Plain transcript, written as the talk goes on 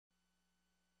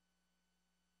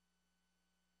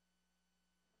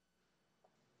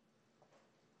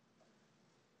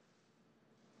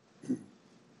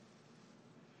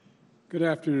Good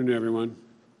afternoon, everyone.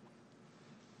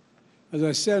 As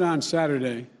I said on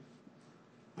Saturday,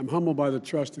 I'm humbled by the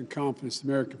trust and confidence the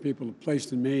American people have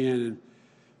placed in me and in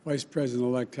Vice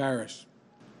President-elect Harris.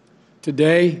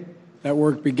 Today, that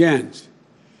work begins.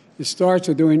 It starts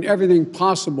with doing everything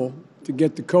possible to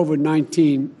get the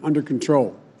COVID-19 under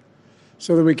control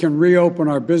so that we can reopen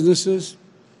our businesses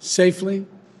safely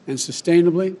and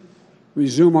sustainably,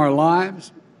 resume our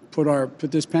lives,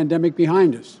 put this pandemic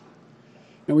behind us.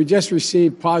 And we just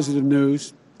received positive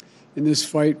news in this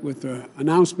fight with the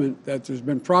announcement that there's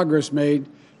been progress made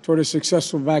toward a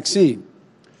successful vaccine.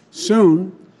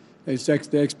 Soon, the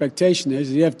expectation is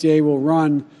the FDA will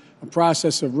run a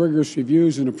process of rigorous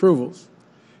reviews and approvals.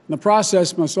 And the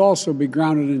process must also be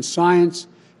grounded in science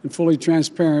and fully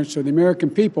transparent so the American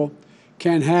people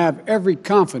can have every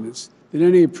confidence that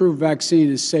any approved vaccine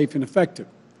is safe and effective.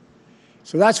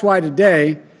 So that's why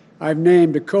today I've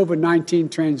named a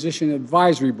COVID-19 Transition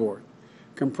Advisory Board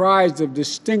comprised of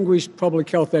distinguished public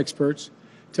health experts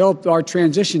to help our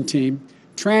transition team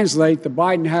translate the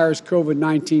Biden-Harris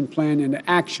COVID-19 plan into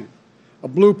action, a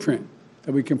blueprint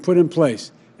that we can put in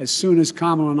place as soon as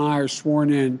Kamala and I are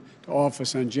sworn in to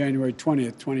office on January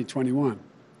 20th, 2021.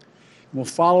 We'll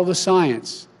follow the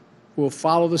science. We'll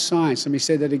follow the science. Let me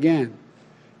say that again.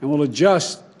 And we'll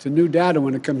adjust to new data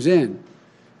when it comes in.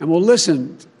 And we'll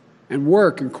listen and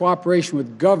work in cooperation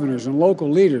with governors and local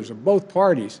leaders of both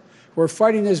parties who are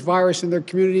fighting this virus in their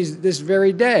communities this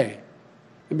very day.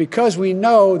 And because we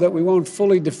know that we won't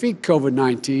fully defeat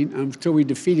COVID-19 until we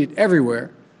defeat it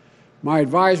everywhere, my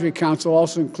advisory council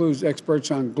also includes experts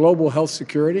on global health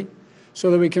security so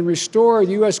that we can restore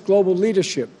U.S. global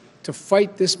leadership to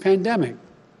fight this pandemic.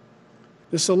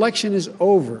 This election is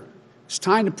over. It's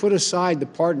time to put aside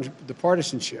the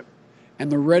partisanship and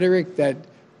the rhetoric that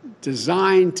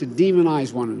designed to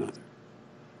demonize one another.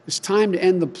 It's time to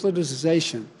end the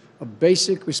politicization of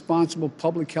basic, responsible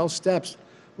public health steps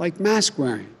like mask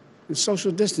wearing and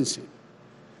social distancing.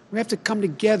 We have to come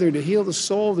together to heal the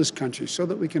soul of this country so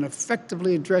that we can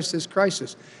effectively address this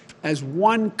crisis as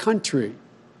one country.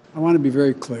 I want to be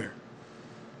very clear.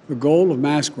 The goal of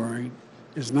mask wearing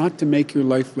is not to make your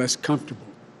life less comfortable.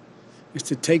 It's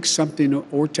to take something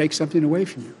away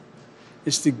from you.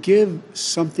 It's to give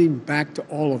something back to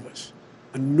all of us,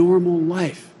 a normal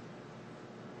life.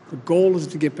 The goal is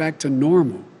to get back to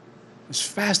normal as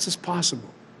fast as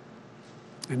possible.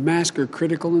 And masks are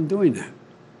critical in doing that.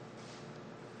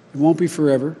 It won't be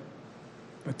forever,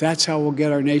 but that's how we'll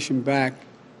get our nation back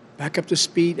up to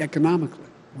speed economically.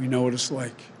 We know what it's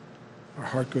like. Our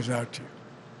heart goes out to you.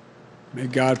 May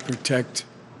God protect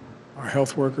our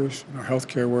health workers and our health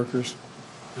care workers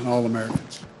and all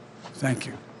Americans. Thank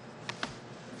you.